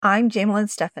I'm Jamelyn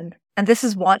Steffen, and this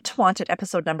is Want to Wanted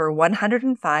episode number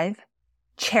 105,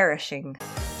 Cherishing.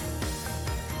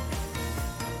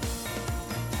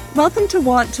 Welcome to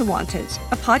Want to Wanted,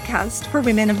 a podcast for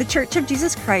women of the Church of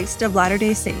Jesus Christ of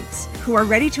Latter-day Saints who are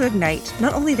ready to ignite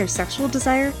not only their sexual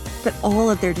desire, but all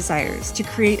of their desires to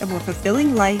create a more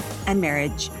fulfilling life and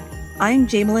marriage. I'm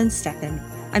Jamelyn Steffen.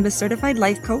 I'm a certified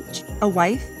life coach, a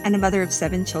wife, and a mother of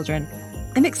 7 children.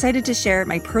 I'm excited to share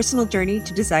my personal journey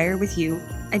to desire with you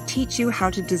and teach you how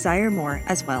to desire more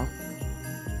as well.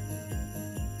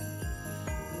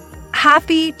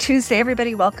 Happy Tuesday,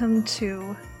 everybody. Welcome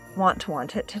to Want to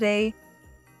Want It today.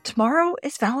 Tomorrow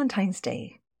is Valentine's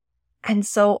Day. And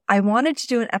so I wanted to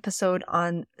do an episode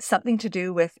on something to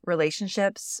do with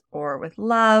relationships or with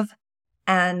love.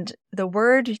 And the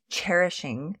word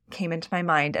cherishing came into my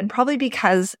mind, and probably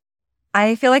because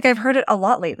I feel like I've heard it a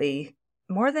lot lately,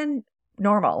 more than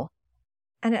normal.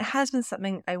 And it has been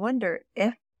something I wonder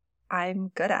if I'm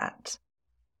good at.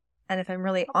 And if I'm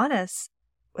really honest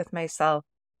with myself,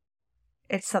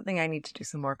 it's something I need to do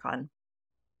some work on.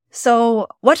 So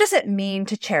what does it mean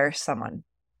to cherish someone?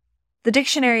 The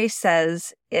dictionary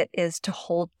says it is to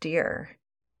hold dear.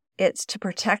 It's to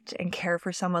protect and care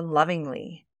for someone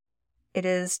lovingly. It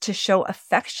is to show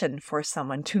affection for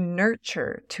someone, to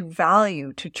nurture, to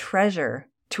value, to treasure,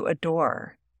 to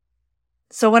adore.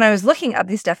 So when I was looking up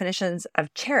these definitions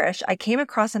of cherish, I came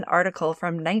across an article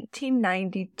from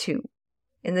 1992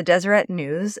 in the Deseret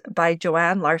News by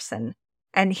Joanne Larson.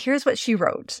 And here's what she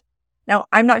wrote. Now,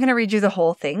 I'm not going to read you the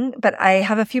whole thing, but I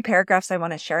have a few paragraphs I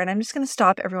want to share, and I'm just going to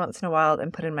stop every once in a while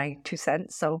and put in my 2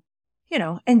 cents. So,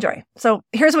 enjoy. So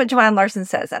here's what Joanne Larson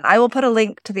says, and I will put a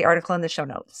link to the article in the show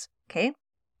notes. Okay?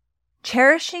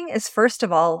 Cherishing is first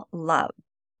of all love,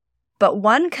 but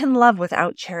one can love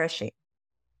without cherishing.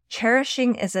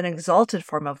 Cherishing is an exalted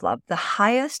form of love, the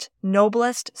highest,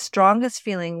 noblest, strongest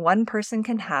feeling one person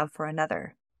can have for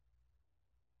another.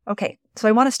 Okay, so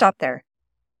I want to stop there.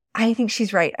 I think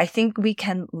she's right. I think we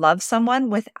can love someone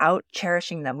without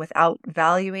cherishing them, without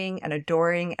valuing and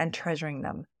adoring and treasuring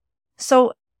them.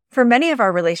 So for many of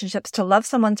our relationships, to love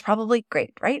someone's probably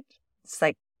great, right? It's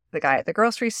like the guy at the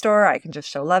grocery store. I can just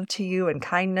show love to you and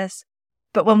kindness.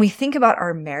 But when we think about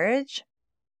our marriage,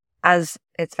 as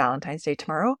it's Valentine's Day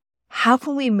tomorrow, how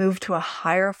can we move to a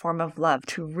higher form of love,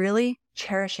 to really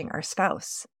cherishing our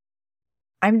spouse?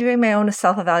 I'm doing my own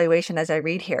self-evaluation as I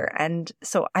read here, and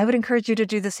so I would encourage you to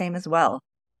do the same as well.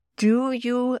 Do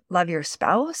you love your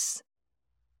spouse?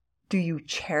 Do you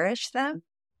cherish them?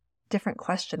 Different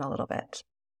question a little bit.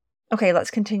 Okay,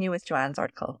 let's continue with Joanne's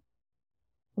article.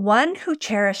 One who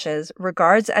cherishes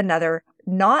regards another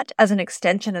not as an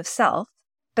extension of self,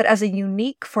 but as a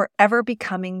unique, forever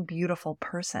becoming beautiful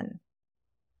person.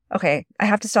 Okay, I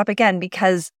have to stop again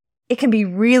because it can be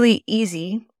really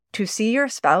easy to see your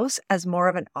spouse as more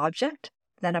of an object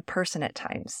than a person at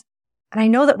times. And I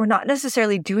know that we're not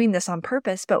necessarily doing this on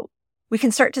purpose, but we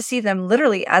can start to see them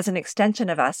literally as an extension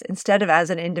of us instead of as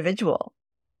an individual.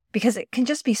 Because it can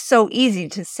just be so easy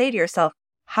to say to yourself,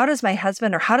 how does my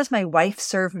husband or how does my wife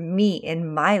serve me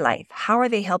in my life? How are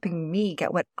they helping me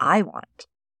get what I want?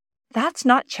 That's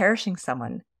not cherishing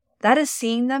someone. That is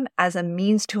seeing them as a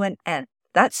means to an end.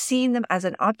 That's seeing them as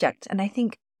an object. And I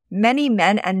think many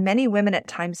men and many women at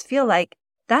times feel like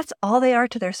that's all they are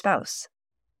to their spouse.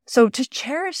 So to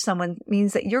cherish someone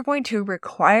means that you're going to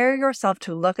require yourself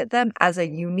to look at them as a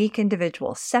unique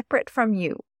individual, separate from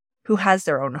you, who has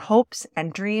their own hopes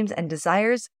and dreams and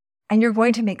desires. And you're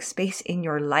going to make space in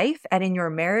your life and in your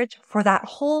marriage for that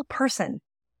whole person,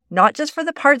 not just for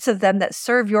the parts of them that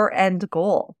serve your end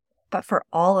goal, but for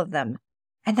all of them.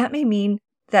 And that may mean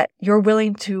that you're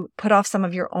willing to put off some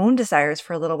of your own desires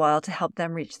for a little while to help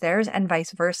them reach theirs and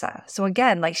vice versa. So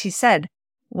again, like she said,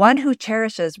 one who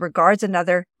cherishes regards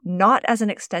another not as an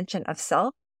extension of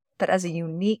self, but as a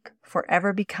unique,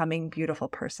 forever becoming beautiful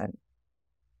person.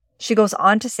 She goes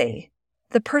on to say,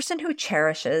 the person who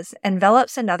cherishes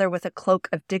envelops another with a cloak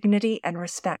of dignity and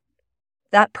respect.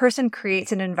 That person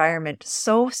creates an environment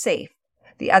so safe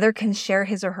the other can share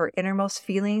his or her innermost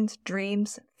feelings,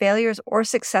 dreams, failures, or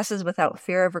successes without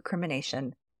fear of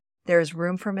recrimination. There is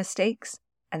room for mistakes,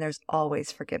 and there's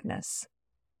always forgiveness.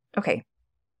 Okay,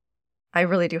 I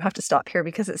really do have to stop here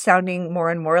because it's sounding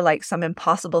more and more like some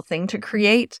impossible thing to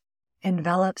create.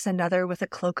 Envelops another with a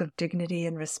cloak of dignity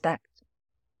and respect.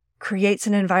 Creates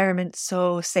an environment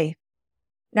so safe.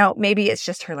 Now, maybe it's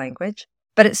just her language,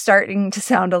 but it's starting to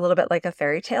sound a little bit like a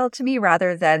fairy tale to me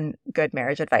rather than good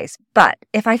marriage advice. But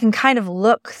if I can kind of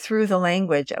look through the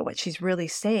language at what she's really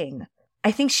saying,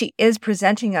 I think she is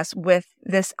presenting us with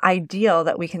this ideal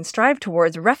that we can strive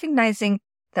towards, recognizing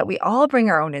that we all bring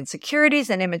our own insecurities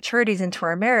and immaturities into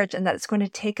our marriage, and that it's going to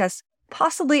take us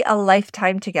possibly a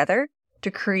lifetime together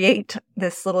to create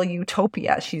this little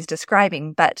utopia she's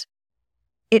describing. But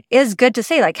it is good to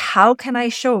say, like, how can I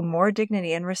show more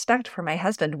dignity and respect for my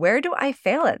husband? Where do I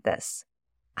fail at this?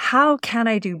 How can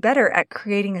I do better at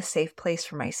creating a safe place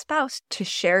for my spouse to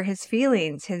share his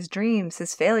feelings, his dreams,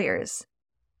 his failures?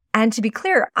 And to be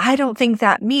clear, I don't think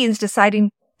that means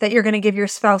deciding that you're going to give your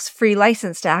spouse free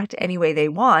license to act any way they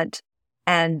want,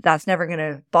 and that's never going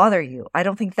to bother you. I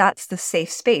don't think that's the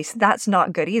safe space. That's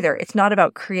not good either. It's not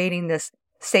about creating this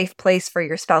safe place for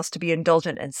your spouse to be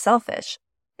indulgent and selfish.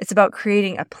 It's about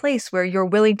creating a place where you're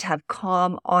willing to have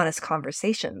calm, honest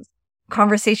conversations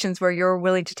where you're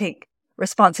willing to take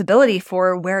responsibility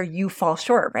for where you fall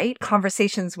short, right?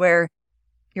 Conversations where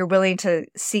you're willing to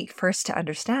seek first to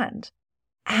understand,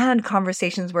 and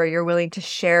conversations where you're willing to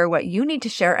share what you need to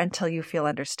share until you feel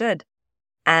understood.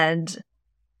 And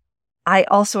I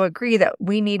also agree that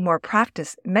we need more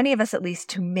practice, many of us at least,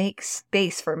 to make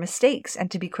space for mistakes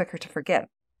and to be quicker to forgive.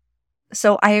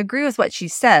 So I agree with what she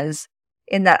says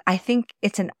in that I think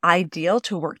it's an ideal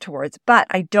to work towards, but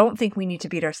I don't think we need to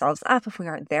beat ourselves up if we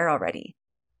aren't there already.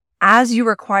 As you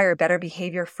require better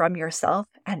behavior from yourself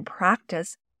and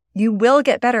practice, you will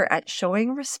get better at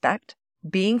showing respect,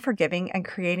 being forgiving, and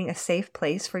creating a safe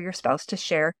place for your spouse to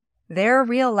share their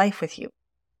real life with you.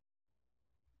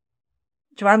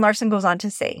 Joanne Larson goes on to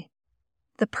say,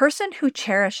 the person who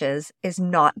cherishes is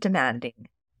not demanding.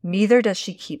 Neither does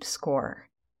she keep score.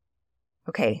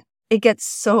 Okay, it gets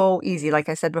so easy, like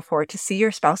I said before, to see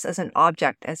your spouse as an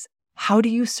object, as how do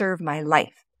you serve my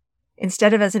life,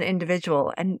 instead of as an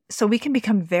individual. And so we can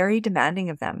become very demanding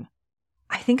of them.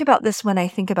 I think about this when I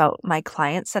think about my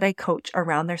clients that I coach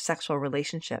around their sexual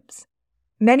relationships.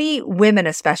 Many women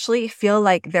especially feel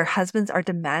like their husbands are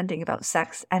demanding about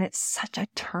sex, and it's such a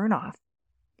turnoff.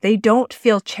 They don't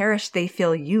feel cherished, they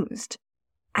feel used.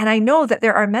 And I know that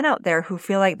there are men out there who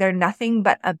feel like they're nothing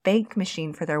but a bank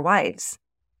machine for their wives.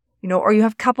 Or you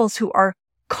have couples who are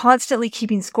constantly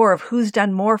keeping score of who's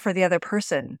done more for the other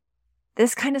person.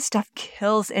 This kind of stuff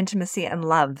kills intimacy and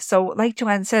love. So like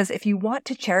Joanne says, if you want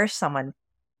to cherish someone,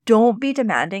 don't be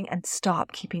demanding and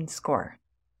stop keeping score.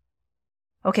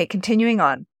 Okay, continuing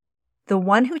on. The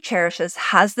one who cherishes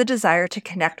has the desire to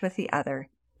connect with the other,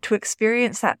 to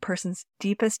experience that person's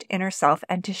deepest inner self,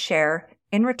 and to share,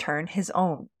 in return, his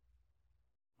own.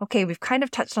 Okay, we've kind of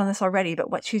touched on this already,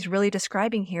 but what she's really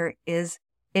describing here is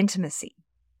intimacy.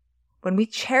 When we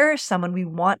cherish someone, we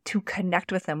want to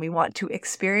connect with them. We want to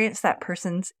experience that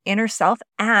person's inner self,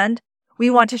 and we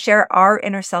want to share our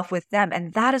inner self with them.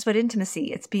 And that is what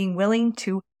intimacy, it's being willing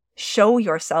to show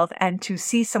yourself and to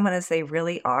see someone as they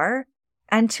really are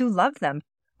and to love them.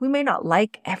 We may not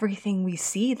like everything we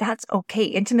see. That's okay.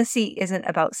 Intimacy isn't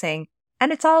about saying,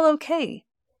 and it's all okay.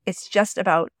 It's just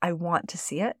about, I want to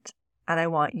see it, and I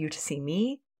want you to see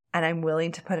me, and I'm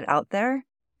willing to put it out there,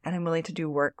 and I'm willing to do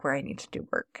work where I need to do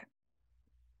work.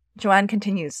 Joanne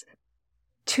continues,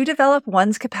 to develop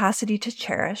one's capacity to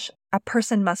cherish, a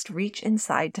person must reach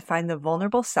inside to find the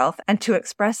vulnerable self and to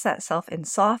express that self in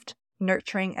soft,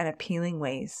 nurturing, and appealing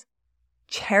ways.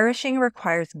 Cherishing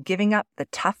requires giving up the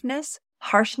toughness,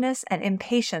 harshness, and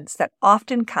impatience that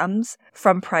often comes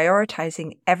from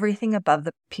prioritizing everything above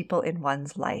the people in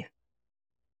one's life.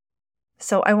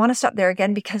 So I want to stop there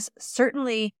again because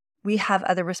certainly we have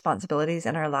other responsibilities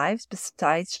in our lives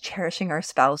besides cherishing our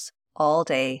spouse all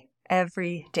day,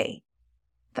 every day.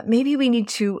 But maybe we need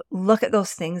to look at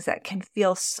those things that can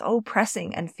feel so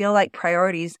pressing and feel like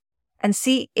priorities and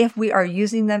see if we are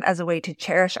using them as a way to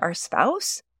cherish our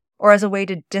spouse or as a way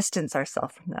to distance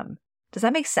ourselves from them. Does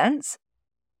that make sense?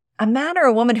 A man or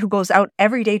a woman who goes out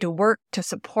every day to work, to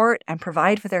support and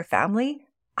provide for their family,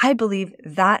 I believe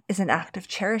that is an act of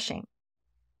cherishing.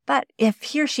 But if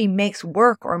he or she makes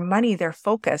work or money their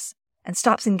focus and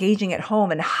stops engaging at home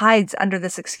and hides under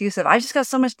this excuse of, I just got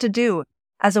so much to do,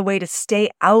 as a way to stay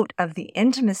out of the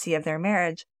intimacy of their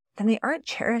marriage, then they aren't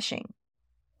cherishing.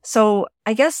 So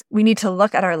I guess we need to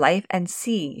look at our life and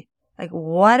see, like,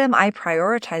 what am I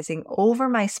prioritizing over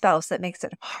my spouse that makes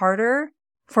it harder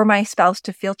for my spouse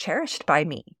to feel cherished by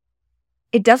me?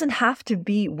 It doesn't have to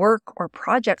be work or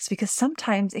projects, because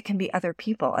sometimes it can be other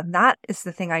people. And that is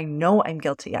the thing I know I'm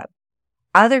guilty of.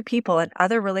 Other people and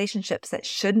other relationships that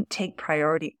shouldn't take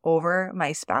priority over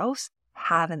my spouse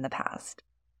have in the past.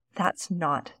 That's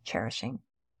not cherishing.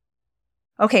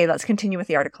 Okay, let's continue with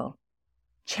the article.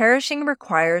 Cherishing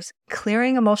requires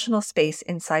clearing emotional space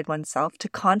inside oneself to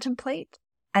contemplate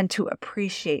and to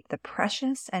appreciate the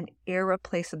precious and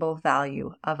irreplaceable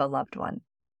value of a loved one.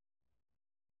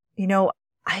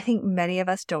 I think many of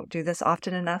us don't do this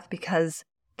often enough because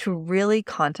to really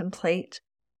contemplate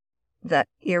the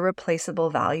irreplaceable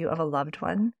value of a loved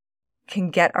one can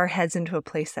get our heads into a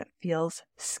place that feels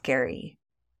scary.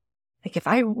 Like if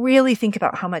I really think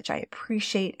about how much I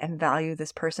appreciate and value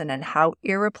this person and how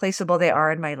irreplaceable they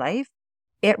are in my life,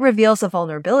 it reveals a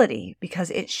vulnerability because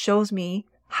it shows me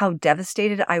how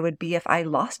devastated I would be if I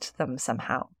lost them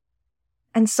somehow.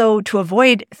 And so to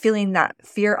avoid feeling that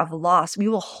fear of loss, we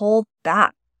will hold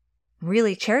back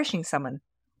really cherishing someone.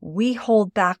 We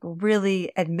hold back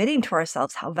really admitting to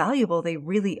ourselves how valuable they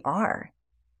really are.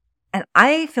 And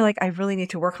I feel like I really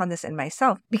need to work on this in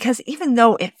myself because even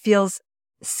though it feels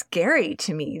scary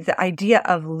to me, the idea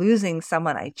of losing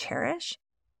someone I cherish,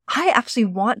 I actually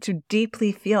want to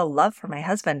deeply feel love for my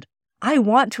husband. I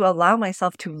want to allow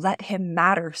myself to let him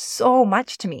matter so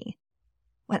much to me.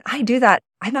 When I do that,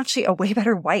 I'm actually a way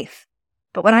better wife.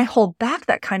 But when I hold back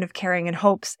that kind of caring in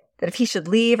hopes that if he should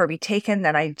leave or be taken,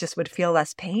 then I just would feel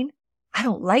less pain, I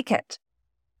don't like it.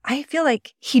 I feel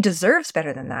like he deserves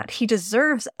better than that. He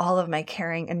deserves all of my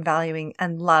caring and valuing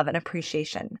and love and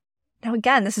appreciation. Now,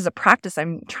 again, this is a practice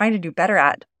I'm trying to do better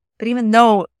at, but even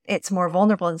though it's more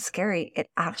vulnerable and scary, it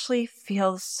actually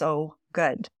feels so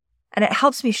good. And it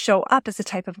helps me show up as the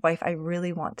type of wife I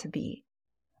really want to be.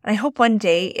 And I hope one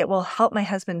day it will help my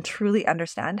husband truly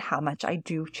understand how much I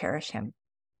do cherish him.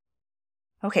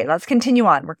 Okay, let's continue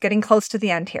on. We're getting close to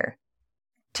the end here.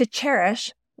 To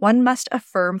cherish, one must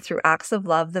affirm through acts of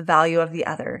love the value of the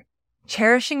other.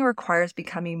 Cherishing requires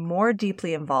becoming more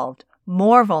deeply involved,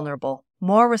 more vulnerable,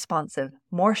 more responsive,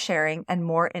 more sharing, and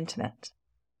more intimate.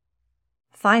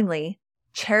 Finally,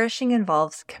 cherishing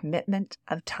involves commitment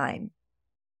of time.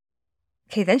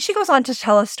 Okay, then she goes on to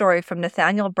tell a story from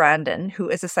Nathaniel Brandon, who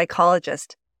is a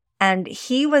psychologist, and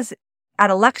he was at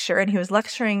a lecture and he was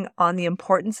lecturing on the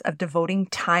importance of devoting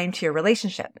time to your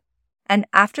relationship. And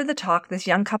after the talk, this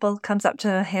young couple comes up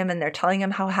to him and they're telling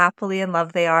him how happily in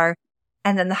love they are.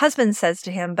 And then the husband says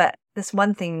to him, "But this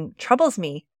one thing troubles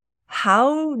me.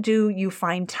 How do you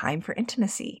find time for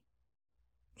intimacy?"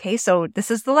 Okay, so this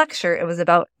is the lecture. It was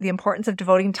about the importance of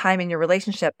devoting time in your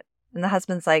relationship. And the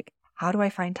husband's like, "How do I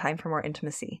find time for more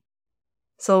intimacy?"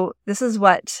 So this is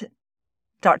what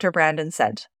Dr. Brandon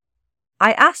said.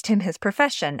 "I asked him his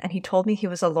profession and he told me he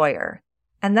was a lawyer.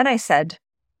 And then I said,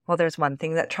 well, there's one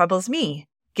thing that troubles me.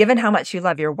 Given how much you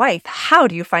love your wife, how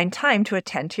do you find time to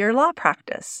attend to your law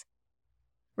practice?"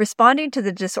 Responding to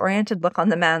the disoriented look on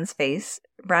the man's face,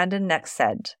 Brandon next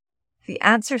said, "The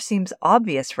answer seems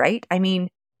obvious, right? I mean,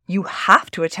 you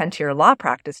have to attend to your law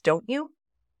practice, don't you?"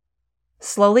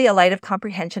 Slowly, a light of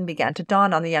comprehension began to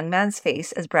dawn on the young man's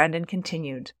face as Brandon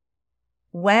continued.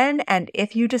 "When and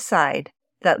if you decide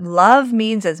that love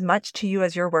means as much to you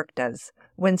as your work does,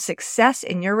 when success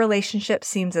in your relationship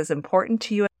seems as important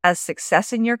to you as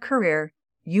success in your career,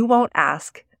 you won't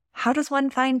ask, 'How does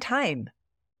one find time?'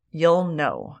 You'll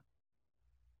know."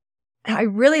 And I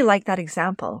really like that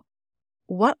example.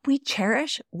 What we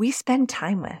cherish, we spend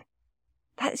time with.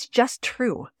 That is just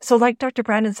true. So like Dr.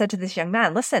 Brandon said to this young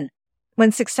man, listen,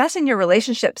 when success in your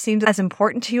relationship seems as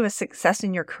important to you as success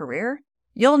in your career,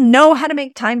 you'll know how to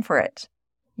make time for it.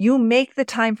 You make the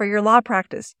time for your law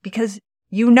practice because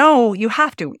you know you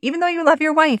have to. Even though you love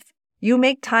your wife, you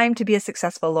make time to be a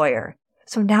successful lawyer.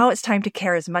 So now it's time to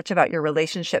care as much about your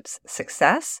relationship's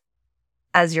success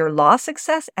as your law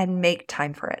success and make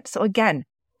time for it. So again,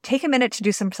 take a minute to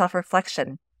do some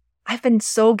self-reflection. I've been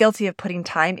so guilty of putting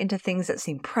time into things that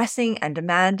seem pressing and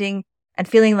demanding and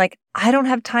feeling like I don't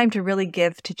have time to really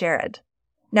give to Jared.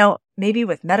 Now, maybe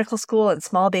with medical school and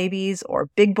small babies or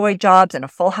big boy jobs and a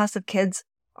full house of kids,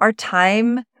 our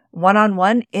time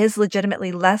one-on-one is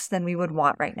legitimately less than we would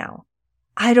want right now.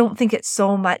 I don't think it's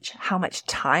so much how much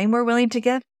time we're willing to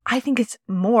give. I think it's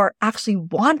more actually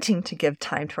wanting to give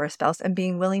time to our spouse and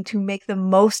being willing to make the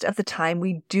most of the time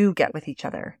we do get with each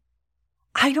other.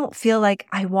 I don't feel like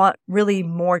I want really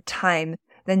more time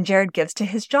than Jared gives to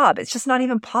his job. It's just not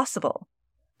even possible.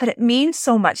 But it means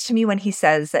so much to me when he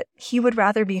says that he would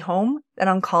rather be home than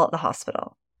on call at the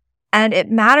hospital. And it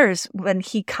matters when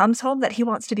he comes home that he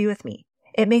wants to be with me.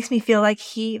 It makes me feel like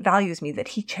he values me, that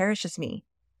he cherishes me.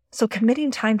 So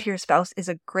committing time to your spouse is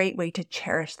a great way to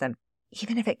cherish them,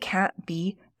 even if it can't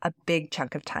be a big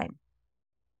chunk of time.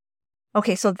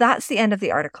 Okay, so that's the end of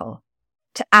the article.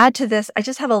 To add to this, I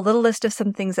just have a little list of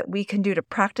some things that we can do to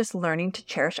practice learning to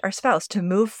cherish our spouse, to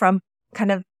move from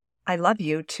kind of, I love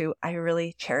you to I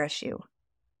really cherish you.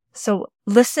 So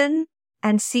listen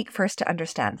and seek first to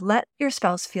understand. Let your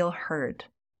spouse feel heard.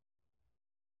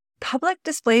 Public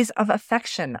displays of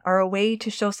affection are a way to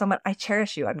show someone I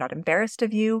cherish you. I'm not embarrassed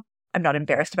of you. I'm not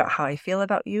embarrassed about how I feel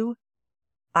about you.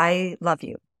 I love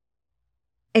you.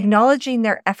 Acknowledging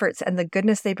their efforts and the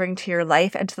goodness they bring to your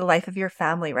life and to the life of your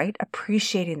family, right?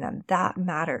 Appreciating them, that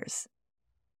matters.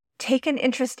 Take an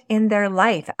interest in their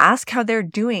life. Ask how they're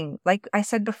doing. Like I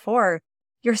said before,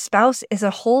 your spouse is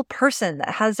a whole person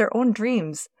that has their own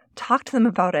dreams. Talk to them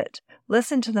about it.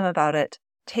 Listen to them about it.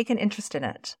 Take an interest in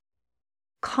it.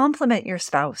 Compliment your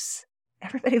spouse.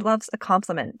 Everybody loves a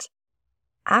compliment.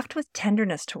 Act with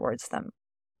tenderness towards them.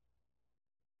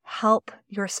 Help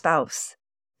your spouse.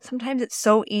 Sometimes it's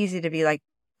so easy to be like,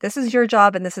 this is your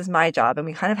job and this is my job. And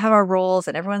we kind of have our roles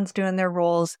and everyone's doing their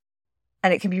roles.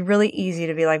 And it can be really easy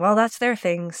to be like, well, that's their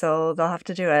thing, so they'll have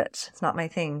to do it. It's not my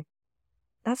thing.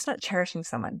 That's not cherishing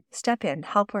someone. Step in,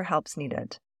 help where help's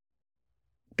needed.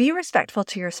 Be respectful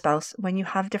to your spouse when you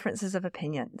have differences of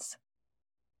opinions.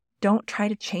 Don't try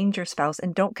to change your spouse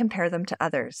and don't compare them to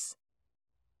others.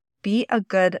 Be a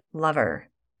good lover.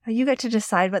 Now, you get to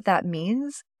decide what that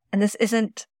means. And this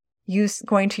isn't you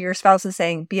going to your spouse and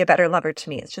saying, be a better lover to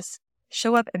me. It's just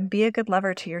show up and be a good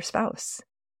lover to your spouse.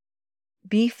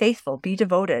 Be faithful, be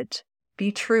devoted,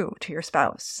 be true to your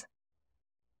spouse.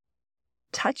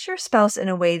 Touch your spouse in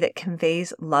a way that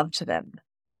conveys love to them.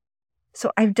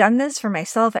 So I've done this for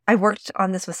myself. I worked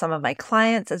on this with some of my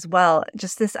clients as well.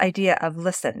 Just this idea of,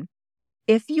 listen,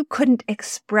 if you couldn't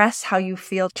express how you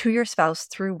feel to your spouse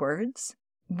through words,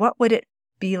 what would it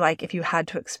be like if you had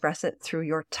to express it through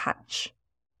your touch?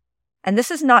 And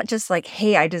this is not just like,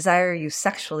 hey, I desire you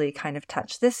sexually kind of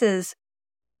touch. This is,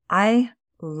 I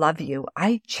love you.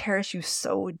 I cherish you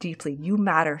so deeply. You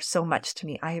matter so much to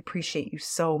me. I appreciate you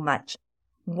so much.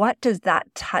 What does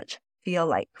that touch feel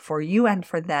like for you and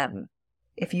for them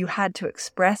if you had to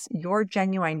express your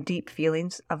genuine, deep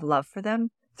feelings of love for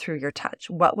them through your touch?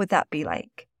 What would that be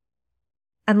like?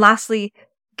 And lastly,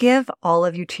 give all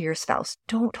of you to your spouse.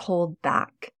 Don't hold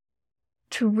back.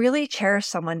 To really cherish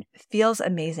someone feels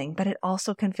amazing, but it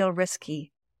also can feel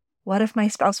risky. What if my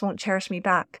spouse won't cherish me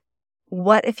back?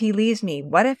 What if he leaves me?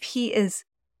 What if he is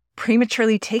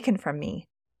prematurely taken from me?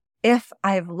 If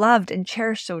I've loved and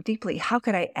cherished so deeply, how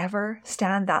could I ever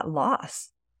stand that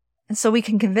loss? And so we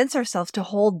can convince ourselves to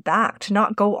hold back, to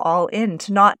not go all in,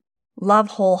 to not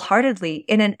love wholeheartedly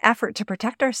in an effort to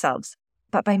protect ourselves.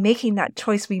 But by making that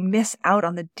choice, we miss out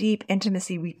on the deep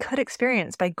intimacy we could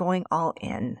experience by going all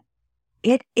in.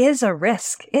 It is a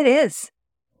risk. It is.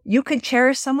 You could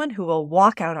cherish someone who will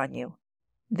walk out on you.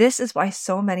 This is why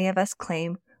so many of us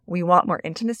claim we want more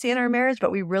intimacy in our marriage,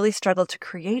 but we really struggle to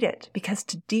create it, because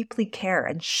to deeply care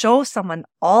and show someone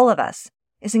all of us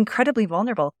is incredibly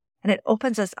vulnerable, and it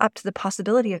opens us up to the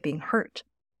possibility of being hurt.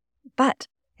 But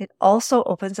it also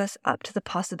opens us up to the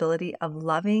possibility of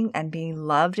loving and being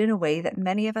loved in a way that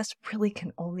many of us really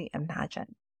can only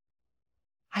imagine.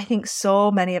 I think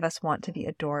so many of us want to be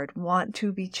adored, want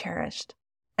to be cherished,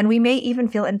 and we may even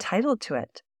feel entitled to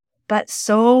it. But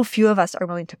so few of us are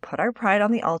willing to put our pride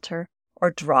on the altar or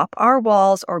drop our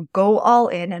walls or go all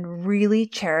in and really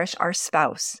cherish our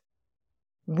spouse.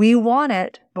 We want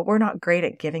it, but we're not great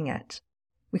at giving it.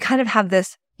 We kind of have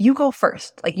this, you go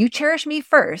first, like you cherish me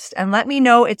first and let me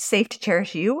know it's safe to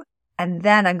cherish you. And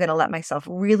then I'm going to let myself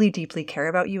really deeply care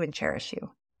about you and cherish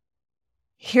you.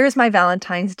 Here's my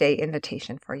Valentine's Day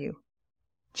invitation for you.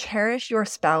 Cherish your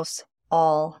spouse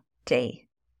all day.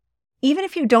 Even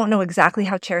if you don't know exactly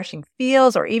how cherishing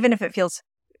feels, or even if it feels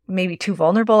maybe too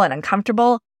vulnerable and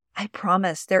uncomfortable, I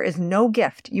promise there is no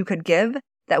gift you could give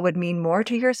that would mean more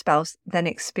to your spouse than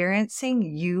experiencing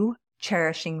you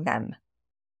cherishing them.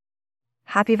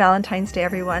 Happy Valentine's Day,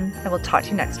 everyone. I will talk to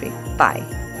you next week. Bye.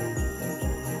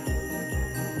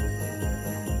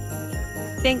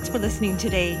 Thanks for listening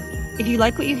today. If you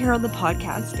like what you hear on the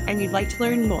podcast and you'd like to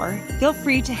learn more, feel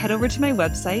free to head over to my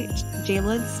website,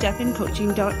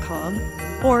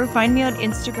 jamelinstephancoaching.com, or find me on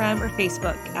Instagram or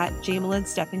Facebook at Jamelin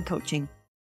Stephan Coaching.